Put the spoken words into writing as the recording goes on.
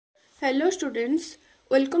Hello students,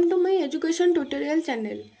 welcome to my education tutorial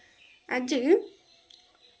channel. आज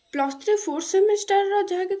plus 3 fourth semester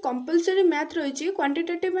जहाँ कि compulsory math रही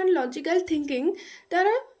quantitative and logical thinking तार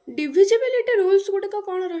divisibility rules गुड़िक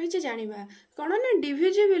कौन रही जाना कौन ना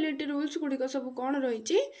डिविजिबिलिटी रूल्स गुड़िक सब कौन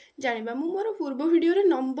रही जाना मु मोर पूर्व वीडियो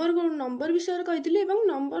नंबर विषय कही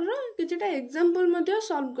नंबर किछटा एग्जांपल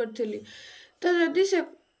सॉल्व करी तो जदि से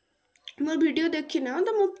मोर वीडियो देखी ना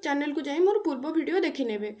तो मो चैनल को जाई मोर पूर्व वीडियो देखी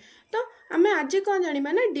नेबे। तो आम आज कौन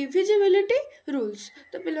जाना ना डिविजिबिलिटी रूल्स।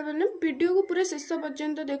 तो पिला माने वीडियो को पूरा शेष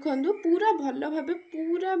पर्यंत देखंतु पूरा भल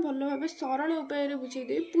भाव सरल उपाय बुझे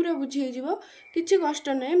दे पूरा बुझे जीवो किछि कष्ट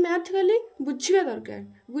नहीं मैथ खाली बुझिबा दरकार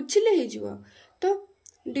बुझिले हे जीवो। तो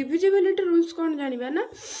डिविजिबिलिटी रूल्स कौन जानिबा ना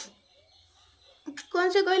कौन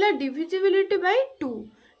से कहला डिविजिबिलिटी बाय 2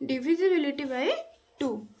 डिविजिबिलिटी बाय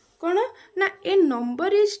 2 कौन ना ए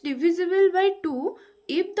number is divisible by 2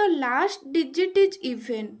 if the last digit is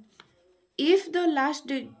even, if the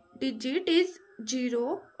last digit is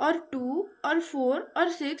 0 or 2 or 4 or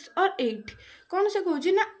 6 or 8 कौन से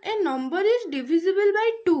कहूँ ना ए नंबर इज डिविजिबल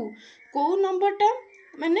बाय 2 को नंबर टा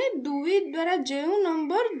माने 2 द्वारा जो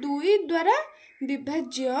नंबर 2 द्वारा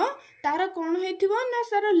विभाज्य तार कौन होइथिबो ना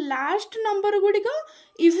सार last number गुड़िक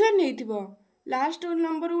even होइथिबो last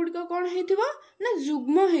number गुड़िक कौन होइथिबो ना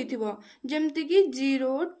जुग्म होइथिबो जेमति कि 0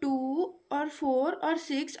 2 और 4 और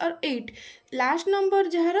 6 और 8 लास्ट नंबर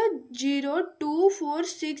जार 0 2 4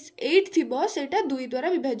 6 8 थिबो सेटा 2 द्वारा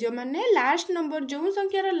विभाज्य माने लास्ट नंबर जो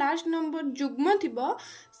संख्यार लास्ट नंबर जुग्म थिबो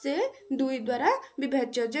से 2 द्वारा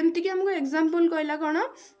विभाज्य जेमति कि हमको एग्जांपल कहला कोन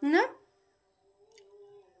ना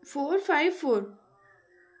 454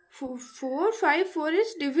 454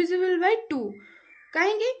 इज डिविजिबल बाय 2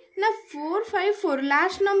 कहीं ना 454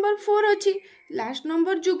 लास्ट नंबर 4 अच्छी लास्ट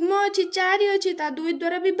नंबर जुग्म अच्छी 4 अच्छी ता 2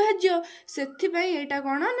 द्वारा विभाज्य से एटा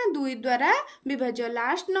कौन ना 2 द्वारा विभाज्य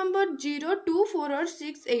लास्ट नंबर 0 2 4 और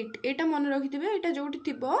 6 8 एटा मन रखिथिबे एटा जोटी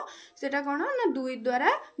थिबो सेटा कौन ना 2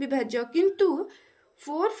 द्वारा विभाज्य किंतु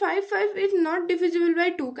 455 इज नॉट डिविजिबल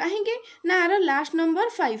बाय 2 कहीं ना आर लास्ट नंबर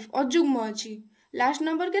 5 अजुग्म अच्छी लास्ट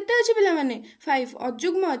नंबर केते अछि पिला माने 5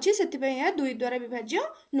 अजुग्म अछि सेति पय या 2 द्वारा विभाज्य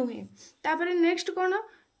नुहे। तापर नेक्स्ट कोन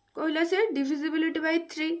कहला से डिविजिबिलिटी बाय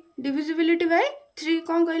 3 डिविजिबिलिटी बाय 3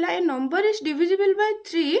 कोन कहला ए number is divisible by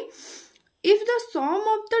 3 if the some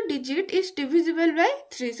of the digit is divisible by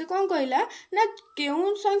 3 से कोन कहला ना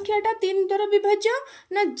केउ संख्याटा 3 द्वारा विभाज्य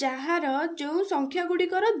ना जहार जो संख्या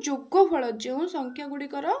गुडीकर जोगफल जो संख्या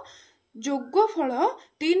गुडीकर जोगफल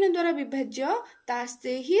 3 द्वारा विभाज्य ता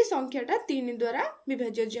से ही संख्याटा 3 द्वारा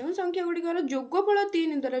विभाज्य जो संख्या गुड़िकर जोगफल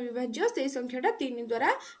 3 द्वारा विभाज्य से संख्याटा 3 द्वारा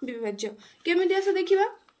विभाज्य केमिति आसे देखिबा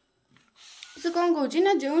से कौन कहूँ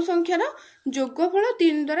ना जो संख्यार जोगफल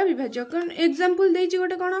 3 द्वारा विभाज्य एग्जांपल देछि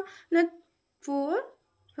गोटे कोन ना 4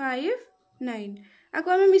 5 9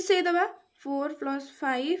 आको हम मिसई दबा 4 +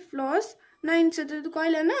 5 + 9 से तो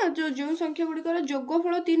कहला ना जो संख्या गुड़िकर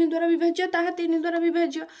जोगफल 3 द्वारा विभाज्य ताहा 3 द्वारा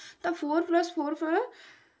विभाज्य तो 4 + 4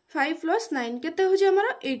 5 + 9 केते हो हमर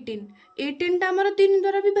 18 टा हमर 3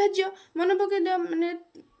 द्वारा विभाज्य मन पके माने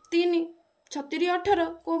 3 36 18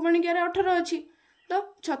 को बणिकार 18 अछि तो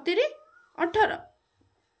 36 18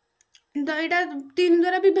 तो एटा 3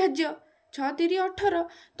 द्वारा विभाज्य 6 18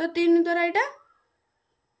 तो 3 द्वारा एटा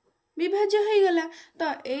विभाज्य हो गला। तो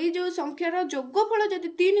यही जो संख्यार जोगफल जदि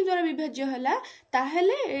 3 द्वारा विभाज्य होला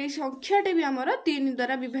ताहेले ए संख्याटे भी हमर 3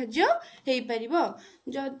 द्वारा विभाज्य हेई परिबो।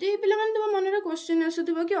 जदि पिला माने तुम मन रे क्वेश्चन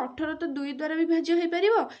आसुथिबो कि 18 तो 2 द्वारा विभाज्य हेई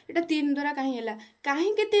परिबो एटा 3 द्वारा काहे होला काहे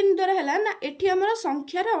के 3 द्वारा होला ना एठी हमर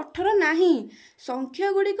संख्यार 18 नाही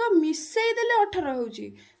संख्या गुडी को मिसई देले 18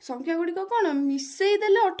 होउची संख्या गुडी को कोन मिसई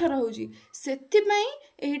देले 18 होउची सेति पई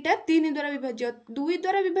एटा 3 द्वारा विभाज्य 2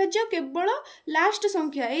 द्वारा विभाज्य केवल लास्ट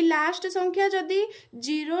संख्या ए लास्ट संख्या जदि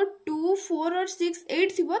 0 2 4 और 6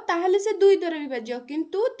 8 थिबो ताहाले से 2 द्वारा विभाज्य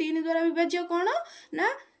किंतु 3 द्वारा विभाज्य कोन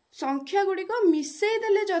ना संख्या गुडी को मिसई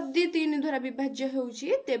देले जदि 3 द्वारा विभाज्य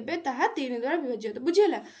होउची तेबे ताहा 3 द्वारा विभाज्य तो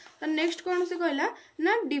बुझिला। तो नेक्स्ट कोन से कहला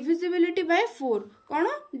ना divisibility bye 4 cone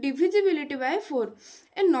divisibility bye 4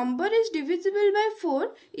 A number is divisible by 4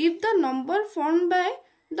 if the number formed by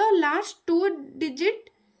the last 2 digit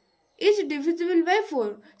is divisible by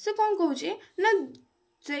 4 से कौन कहूँ ना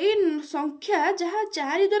से संख्या जहाँ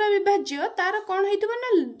 4 द्वारा विभाज्य तार कौन होइथिबो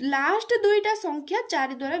ना लास्ट 2टा संख्या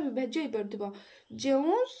 4 द्वारा विभाज्य होई परथिबो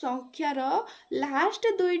जो संख्यार लास्ट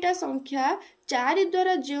 2टा संख्या 4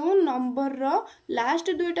 द्वारा जो नंबर रो लास्ट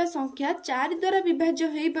 2टा संख्या 4 द्वारा विभाज्य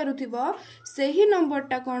होई परथिबो सेही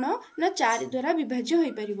नंबरटा कोन ना 4 द्वारा विभाज्य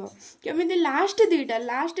होई परिबो केमिति लास्ट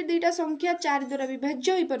 2टा संख्या 4 द्वारा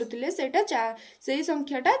विभाज्य होई परथिले सेटा 4 सेही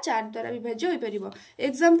संख्याटा 4 द्वारा विभाज्य होई परिबो।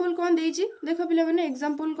 एग्जांपल कोन देछि देखो पिला माने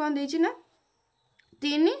एग्जांपल कोन देछि ना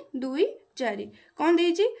 3 2 4 कौन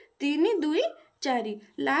देइछि 3 2 4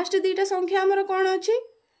 लास्ट दीटा संख्या हमर कोन अछि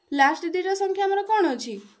लास्ट दीटा संख्या हमर कोन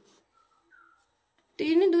अछि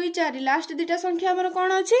 3 2 4 लास्ट दीटा संख्या हमर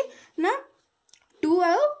कोन अछि ना 2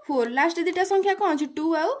 आउ 4 लास्ट दीटा संख्या कोन अछि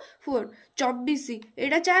 2 आउ 4 24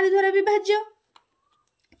 एटा 4 द्वारा विभाज्य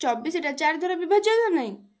 24 एटा 4 द्वारा विभाज्य ना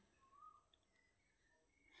नहीं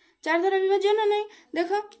 4 द्वारा विभाज्य ना नहीं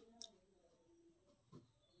देखो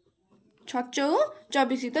 6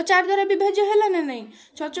 24 तो 4 द्वारा विभाज्य हैला ना नहीं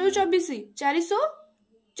 6 24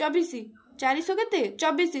 424 400 केते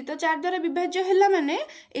 24 तो 4 द्वारा विभाज्य हैला माने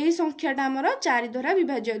एही संख्याटा हमर 4 द्वारा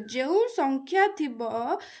विभाज्य जेउ संख्या थिबो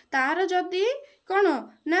तार जदी कोन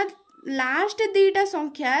ना लास्ट दीटा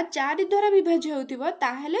संख्या 4 द्वारा विभाज्य होतिबो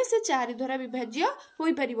ताहले से 4 द्वारा विभाज्य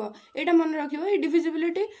होई परिबो एटा मन रखिबो ए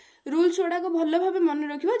डिविजिबिलिटी रूल्स गुड़ा को भल भाव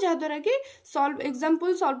मन रखिबो जा द्वारा कि सॉल्व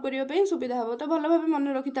एग्जांपल सॉल्व करियो पे सुविधा हो तो भल भाव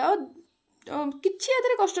मन रखिताओ किछि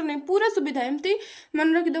आदरे कष्ट नहीं पूरा सुविधा एमती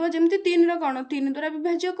मन रखिदेव जमती 3 रो कोन 3 द्वारा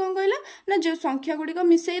विभाज्य कोन कहला ना जो संख्या गुडी को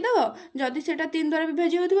मिसई दबो जदी सेटा 3 द्वारा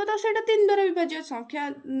विभाज्य होतिबो तो सेटा 3 द्वारा विभाज्य संख्या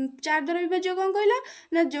 4 द्वारा विभाज्य कोन कहला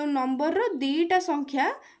ना जो नंबर रो दीटा संख्या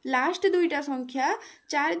लास्ट दुईटा संख्या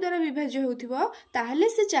 4 द्वारा विभाज्य होतिबो ताहले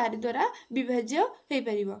से 4 द्वारा विभाज्य हेई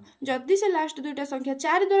परिबो जदी से लास्ट दुईटा संख्या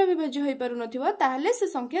 4 द्वारा विभाज्य होई पारु नथिबो ताहले से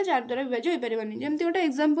संख्या 4 द्वारा विभाज्य होई परिबोनी जेमती गोटे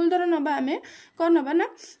एग्जांपल धर नबा हमें कोन नबा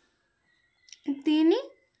ना 3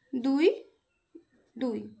 2 2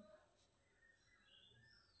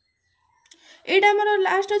 एटा हमर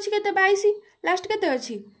लास्ट अछि केते 22 लास्ट केते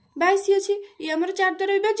अछि 22 अछि ये हमर 4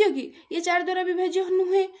 द्वारा विभाज्य कि ये 4 द्वारा विभाज्य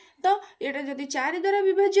नुहे तो एटा जदी 4 द्वारा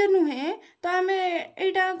विभाज्य नुहे तो हमें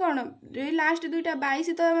एटा कोन लास्ट दुईटा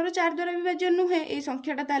 22 तो हमर 4 द्वारा विभाज्य नुहे ए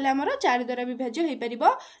संख्याटा ताले हमर 4 द्वारा विभाज्य हेई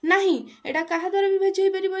परिबो नाही एटा काहा द्वारा विभाज्य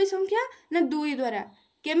हेई परिबो ए संख्या ना 2 द्वारा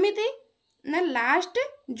केमिति ना लास्ट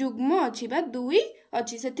जुग्म अछि बा 2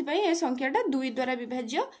 अछि सेति पई ए संख्याटा 2 द्वारा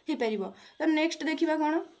विभाज्य हेई परिबो तो नेक्स्ट देखिबा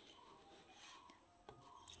कोन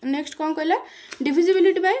नेक्स्ट कोन कहला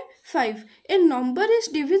divisibility bye 5 A number is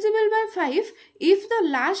divisible by 5 if the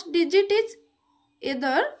last digit is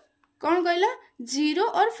either कोन कहला 0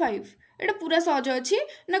 और 5 एटा पूरा सहज अछि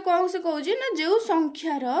ना कोन से कहउजी ना जेउ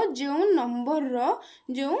संख्या रो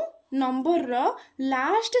जेउ नंबर रो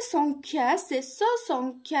लास्ट संख्या शेष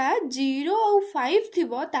संख्या 0 और 5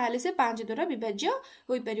 थिबो ताले से 5 द्वारा विभाज्य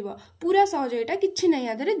होई परिबो पूरा सहज एटा किछि नै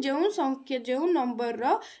आधरे जेउ संख्या जेउ नंबर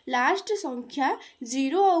रो लास्ट संख्या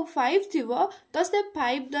 0 और 5 थिबो तो से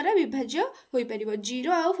 5 द्वारा विभाज्य होई परिबो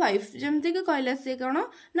 0 और 5 जेमति के कहला से कोन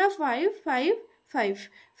ना 5 5 5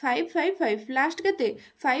 5 5 5 लास्ट केते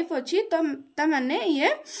 5 अछि त माने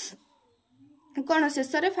ये कौन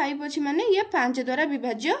शेष 5 अच्छी माने ये 5 द्वारा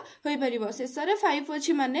विभाज्य होई परिबो शेष 5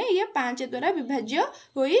 अच्छी माने ये 5 द्वारा विभाज्य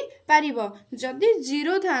होई परिबो जदी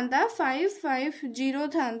 0 थांदा 5 5 0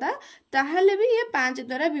 थांदा ताहले भी ये 5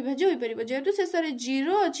 द्वारा विभाज्य होई परिबो जेतु शेष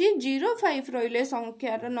 0 अच्छी 0 5 रहिले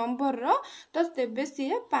संख्या रो नंबर रो तो तेबे से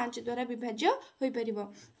 5 द्वारा विभाज्य होई परिबो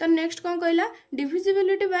तो नेक्स्ट कोन कहला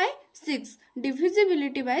डिविजिबिलिटी बाय 6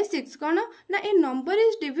 डिविजिबिलिटी बाय 6 कोन ना ए number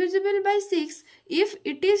is divisible by 6 if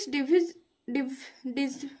it is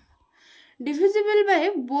divisible by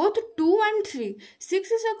both 2 and 3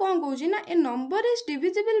 6 से कौन कहूँ ना a number is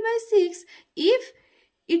divisible by 6 if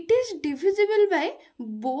it is divisible by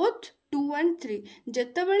both 2 and 3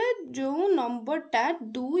 जेतेबेले जो नंबर टा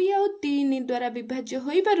 2 और 3 द्वारा विभाज्य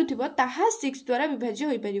होई पारुथिबो ताहा 6 द्वारा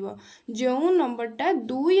विभाज्य होई परिबो जो नंबर टा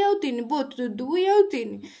 2 और 3 बोथ 2 और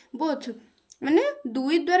 3 बोथ माने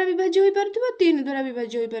 2 द्वारा विभाज्य होई पारथिबो 3 द्वारा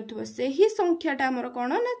विभाज्य होई पारथिबो सेही संख्याटा हमर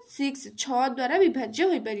कोन ना 6 द्वारा विभाज्य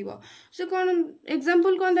होई परिबो से कोन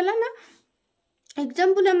एग्जांपल कोन देला ना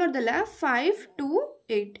एग्जांपल हमर देला 5 2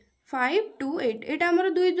 8 5 2 8 एटा हमर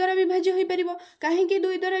 2 द्वारा विभाज्य होई परिबो काहे कि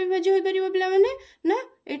 2 द्वारा विभाज्य होई परिबो पिला माने ना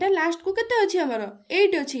एटा लास्ट को केते अछि हमर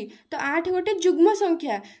 8 अछि तो 8 गोटे जुग्म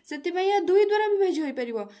संख्या सेति पय 2 द्वारा विभाज्य होई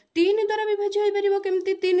परिबो 3 द्वारा विभाज्य होई परिबो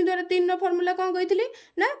केमति 3 द्वारा 3 रो फार्मूला कोन कहितली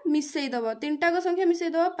ना मिसई दबो तीनटा को संख्या मिसई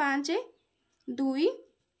दबो 5 2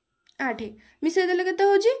 8 मिसई देले केते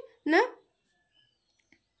होजी ना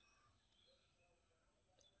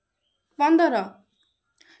 15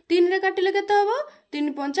 3 रे काटिले केते हबो 3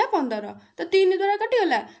 5 15 तो 3 द्वारा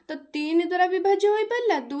कटिगला तो 3 द्वारा विभाज्य होई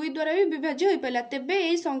परला 2 द्वारा भी विभाज्य होई परला तेबे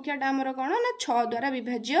ए संख्याटा हमर कोन ना 6 द्वारा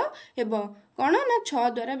विभाज्य हेबो कोन ना 6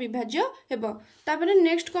 द्वारा विभाज्य हेबो तापर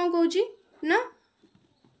नेक्स्ट कोन कहूची ना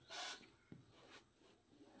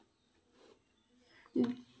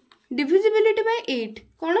divisibility by 8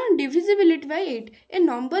 कौन divisibility by 8 a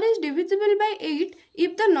number is divisible by 8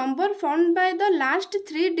 if the number formed by the last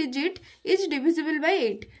 3 digit is divisible by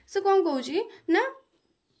 8 so कौन कहूची ना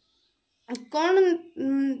कौन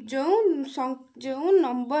जो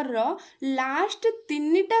नंबर रो लास्ट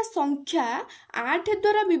 3टा संख्या 8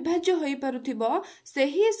 द्वारा विभाज्य होई पारुथिबो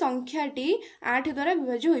सेही संख्याटी 8 द्वारा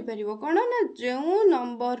विभाज्य होई परिबो। कौन ना जो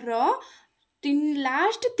नंबर रो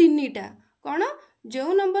लास्ट 3टा कौन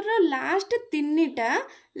जो नंबर रो लास्ट 3टा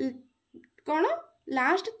कौन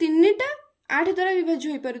लास्ट 3टा 8 द्वारा विभाज्य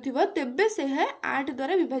होई पारुथिबो तेबे से 8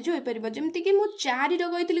 द्वारा विभाज्य होई परिबो। जेमति कि मु 4 रो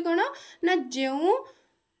कहितली कौन ना जो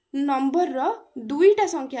नंबर रो 2टा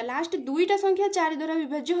संख्या लास्ट 2टा संख्या 4 द्वारा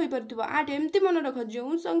विभाज्य होई परथिबो 8 एमती मन रख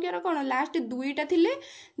जो संख्या रो कोन लास्ट 2टा थिले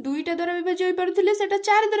 2टा द्वारा विभाज्य होई परथिले सेटा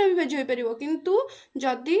 4 द्वारा विभाज्य होई परिबो किंतु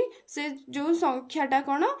जदी से जो संख्याटा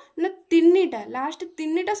कोन ना 3टा लास्ट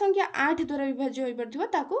 3टा संख्या 8 द्वारा विभाज्य होई परथिबो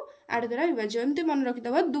ताकू 8 द्वारा विभाज्य एमती मन रखि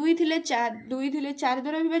दबो 2 थिले 4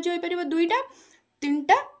 द्वारा विभाज्य होई परिबो 2टा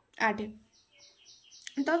 3टा 8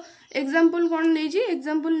 तो एग्जांपल कोन नै जी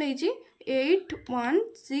एग्जांपल नै जी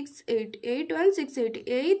 8168 8168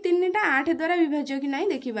 एई 3टा 8 द्वारा विभाज्य कि नहीं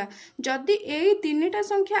देखिबा जदि एई 3टा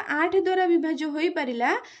संख्या 8 द्वारा विभाज्य होई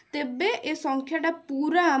परिला तेबे ए संख्याटा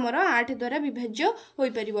पूरा हमर 8 द्वारा विभाज्य होई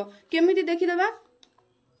परिबो केमिति देखि दबा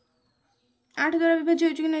 8 द्वारा विभाज्य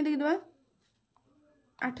होई कि नहीं देखि दबा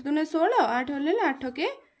 8 दुने 16 8 होले 8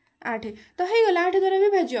 के 8 तो हेई गला 8 द्वारा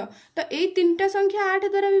विभाज्य तो एई 3टा संख्या 8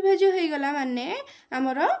 द्वारा विभाज्य हेई गला माने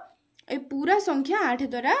हमर ए पूरा संख्या 8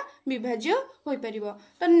 द्वारा विभाज्य होई परिबो।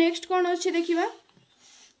 तो नेक्स्ट कोन अछि देखिबा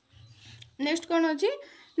नेक्स्ट कोन अछि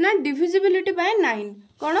ना डिविजिबिलिटी बाय 9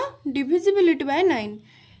 कोन डिविजिबिलिटी बाय 9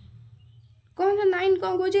 कोन 9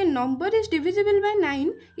 कोन को जे number is divisible by 9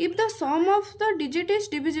 if the some of the digit is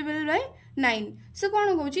divisible by 9 से कोन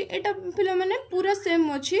को जे एटा पिला माने पूरा सेम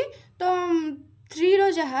अछि तो 3 रो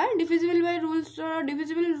जहा divisible by rules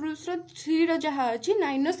divisible rules रो 3 रो जहा अछि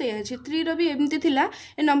 9 रो से अछि 3 रो भी एमती थिला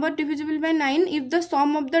ए number divisible by 9 if the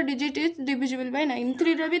some of the digit is divisible by 9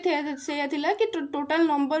 3 रो भी से थिला कि टोटल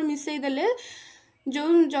नंबर मिसई देले जो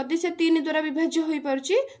जदि से 3 द्वारा विभाज्य होई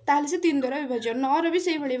परची ताले से 3 द्वारा विभाज्य 9 रो भी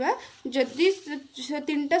सेही भलिबा जदि से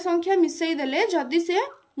 3टा संख्या मिसई देले जदि से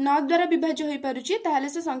 9 द्वारा विभाज्य होई परची ताले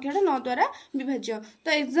से संख्याटा 9 द्वारा विभाज्य।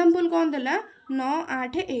 तो एग्जांपल कोन देला 9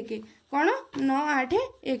 8 1 कौन 9 8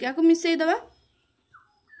 1 या मिसई दबा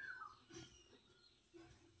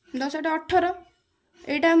 10 8 18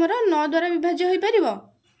 एटा हमर 9 द्वारा विभाज्य होई परिबो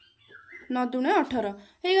 9 दुने 18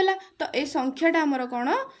 हे गला तो ए संख्याटा हमर कोन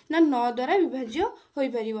ना 9 द्वारा विभाज्य होई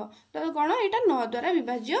परिबो तो कोन एटा 9 द्वारा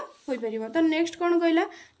विभाज्य होई परिबो। तो नेक्स्ट कोन कहला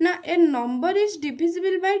ना ए number is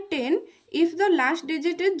divisible by 10 if the last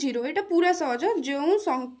digit is 0 एटा पूरा सहज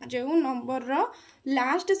जो नंबर रो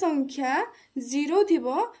लास्ट संख्या 0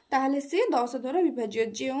 थिबो ताले से 10 द्वारा विभाज्य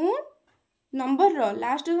जो नंबर रो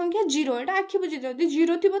लास्ट संख्या 0 एटा आखि बुझि जदी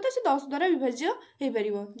 0 थिबो तो से 10 द्वारा विभाज्य हे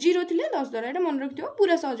परिबो 0 थिले 10 द्वारा एटा मन रखियो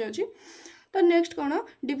पूरा सहज अछि। तो नेक्स्ट कोन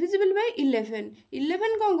डिविजिबल बाय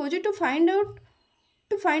 11 कोन को जे to find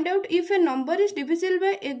out if A number is divisible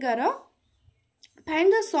by 11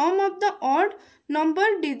 find the some of the odd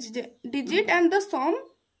number digit and the some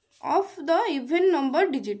of the even number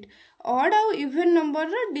digit odd और इवन नंबर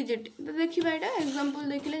रो digit तो देखिबा एटा example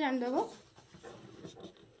देखिले जान देबो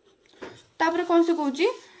तापर कौन से कहूची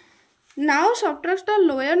now subtract the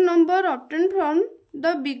lower number obtain from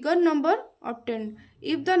the bigger number obtain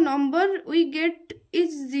if the number we get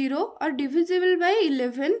is 0 और divisible by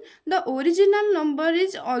 11 the original number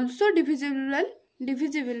is also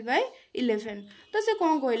divisible by 11 तो से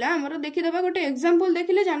कौन कहला हमरो देखि देबा गोटे एग्जांपल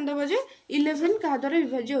देखिले जान देबो जे 11 का द्वारा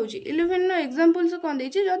विभाज्य होची 11 नो एग्जांपल से कोन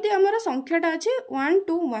देछि जदी हमरो संख्याटा अछि 1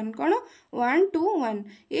 2 1 कोन 1 2 1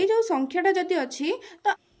 ए जो संख्याटा जदी अछि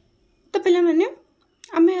तो पिला माने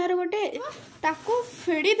आमे यार गोटे ताको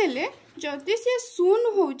फेडी देले जदि से शून्य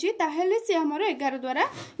होची ताहेले से हमरो 11 द्वारा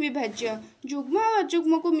विभाज्य जुग्म और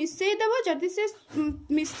अजुग्म को मिसई देबो जदि से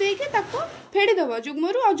मिसई के ताको फेडी देबो जुग्म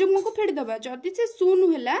रु अजुग्म को फेडी देबो जदि से शून्य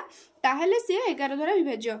होला ताहेले से 11 द्वारा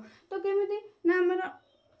विभाज्य। तो केमिति ना हमरो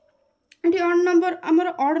एटी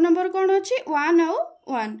ऑड नंबर कौन अच्छी 1 और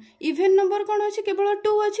 1 इवेन नंबर कौन अच्छी केवल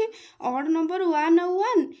 2 अच्छी ऑड नंबर 1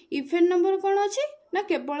 और 1 इवेन नंबर कौन अच्छी ना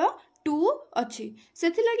केवल 2 अच्छी से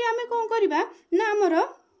आमे कौन करबा ना हमरो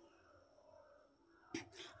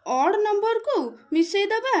ऑड नंबर को मिसई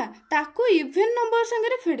दबा ताको इवेन नंबर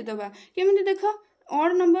संगे फेडी दबा केमिति देख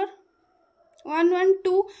ऑड नंबर 1 1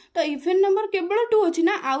 2 तो इवेन नंबर केवल 2 अच्छी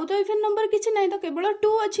ना आउ तो इवेन नंबर किछि नहीं तो केवल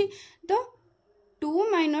 2 अच्छी तो 2 -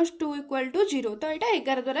 2 = 0 तो यहाँ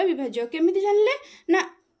 11 द्वारा विभाज्य केमिति जानले ना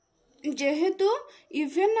जेहेतु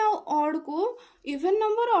इवेन ऑड को इवेन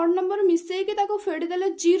नंबर ऑड नंबर मिसई के ताको फेडी देले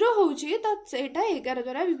 0 होउची तो सेटा 11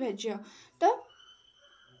 द्वारा विभाज्य। तो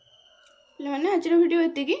माने आज वीडियो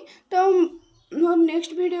एतिकी तो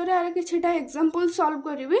नेक्स्ट वीडियो रे आरे किछटा एग्जांपल सॉल्व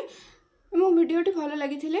करिवे मो भिडियोटी भल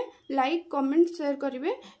लगी लाइक कमेंट शेयर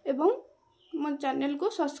करेंगे एवं मो चैनल को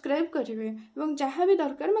सब्सक्राइब करेंगे और जहाँ भी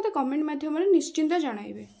दरकार मत कमेंट माध्यम निश्चिंत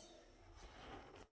जनइबे।